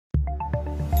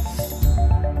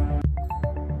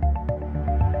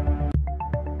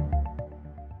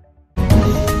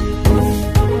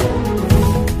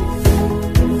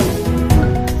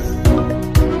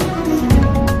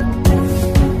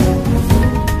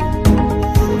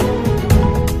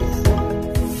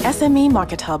SME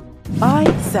Market Hub. Buy,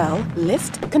 sell,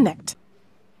 list, connect.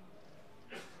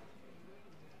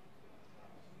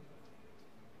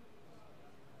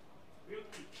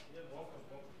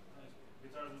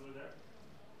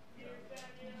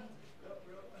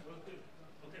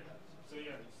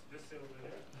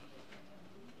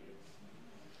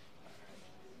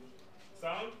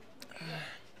 Sound?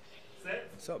 Set?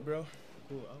 What's up, bro?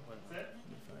 Cool. Set?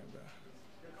 Fine, bro.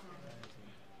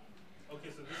 Okay,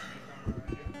 so this is the camera right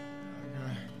here.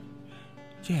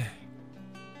 Yeah.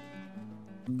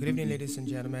 Good evening, ladies and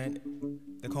gentlemen.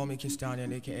 They call me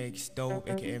Ndani, aka Stowe,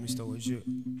 aka Mr. Woju.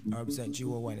 I represent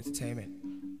G01 Entertainment.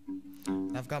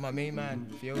 I've got my main man,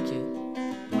 Fioki,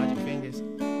 Magic Fingers.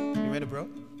 You ready, bro?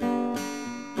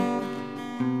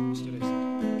 Let's do this.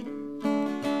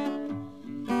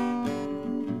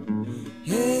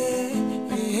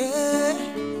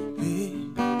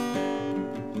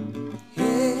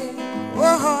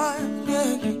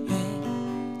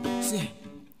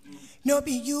 No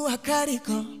be you a carry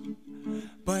go,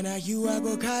 but now you a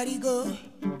go carry go.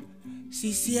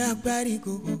 See a carry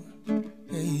go,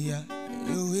 hey yeah,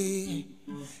 you.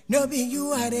 No be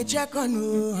you a the check on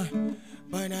no,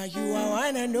 but now you a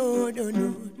wanna know,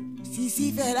 no.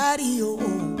 See Ferrari yo,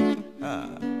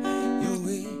 you.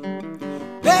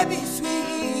 Baby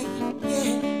sweet,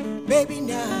 yeah, baby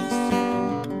nice,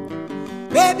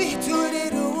 baby do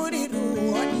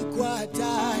what the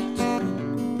quarter.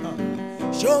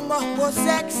 Show my boy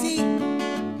sexy,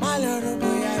 my little boy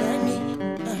Ndani.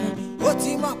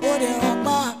 Oti my boy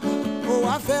apa, oh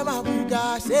I feel my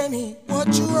buga say me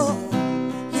Woju,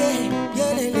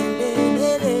 yeah, le,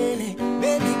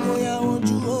 baby go ya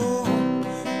Woju,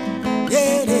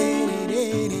 yeah, le,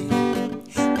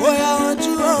 boy ya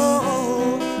Woju,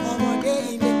 I'm a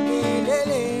day le,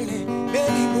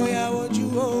 baby go ya Woju.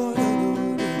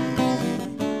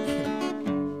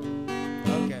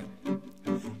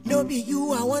 No be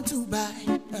you I want to buy,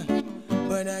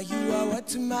 but now you I want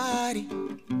to marry.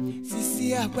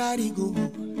 See a party go,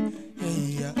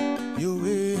 hey yeah, you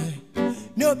way.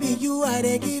 No be you I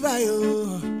dey give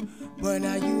you, but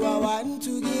now you I want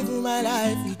to give my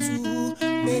life to,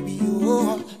 baby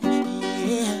you,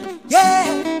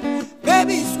 yeah,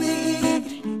 baby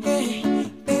sweet, hey,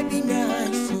 baby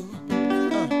nice,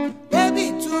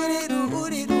 baby do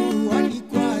what the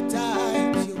quarter.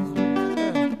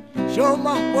 Show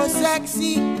my boy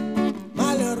sexy,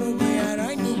 my little boy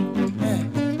Ndani.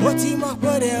 Oti my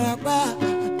boy apa,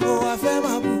 oh I feel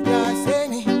my buga say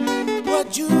me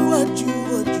Woju,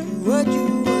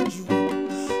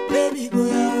 baby go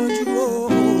ya Woju,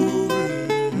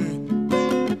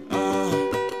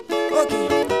 okay.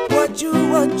 Woju,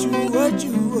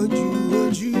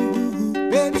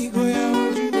 baby go ya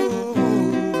Woju.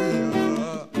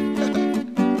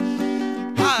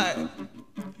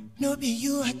 No be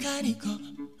you I carry go,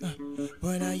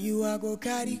 but now you I go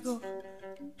carry go.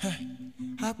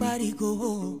 I party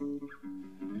go.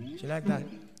 She like that?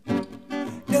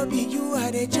 No be you I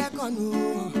dey check on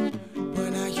no, but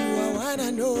now you I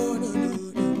wanna know, no,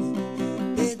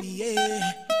 baby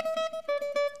yeah.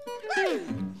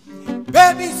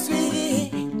 Baby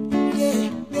sweet, yeah,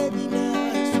 baby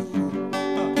nice,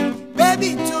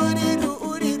 baby do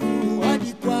what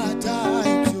the quarter.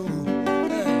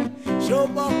 Show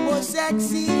my boy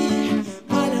sexy,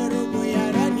 my little boy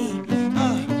Ndani.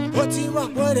 Oti my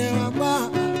boy apa,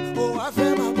 oh I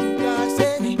feel my buga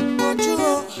say me Woju,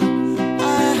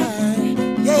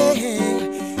 yeah,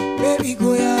 baby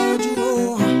go ya Woju,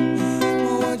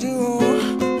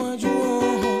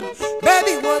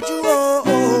 baby Woju,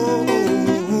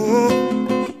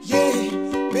 yeah,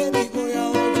 baby go ya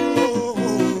Woju.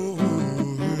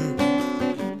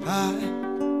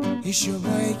 It's your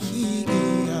boy Key.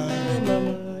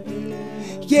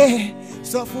 Yeah,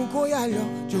 so fun ko ya lo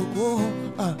jogo,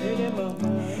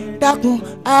 dakun,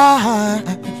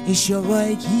 it's your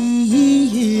boy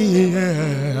Key.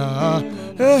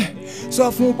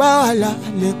 So fun pa wala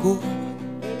leko,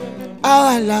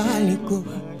 oh no,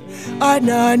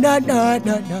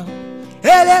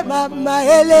 ele mama,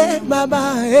 yeah, ele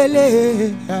mama,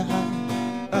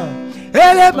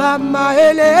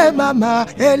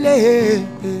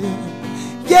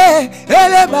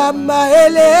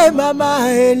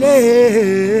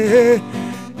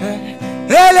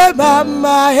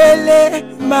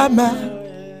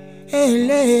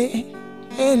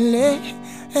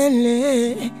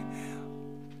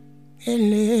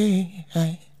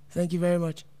 Hi. Thank you very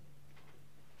much.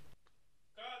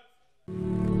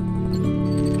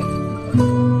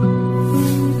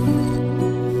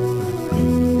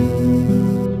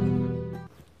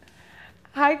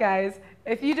 Hi guys,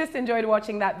 If you just enjoyed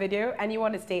watching that video and you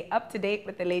want to stay up to date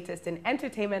with the latest in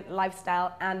entertainment,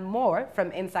 lifestyle, and more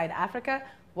from inside Africa,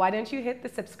 why don't you hit the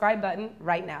subscribe button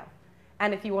right now?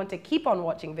 And if you want to keep on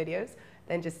watching videos,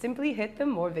 then just simply hit the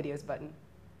More Videos button.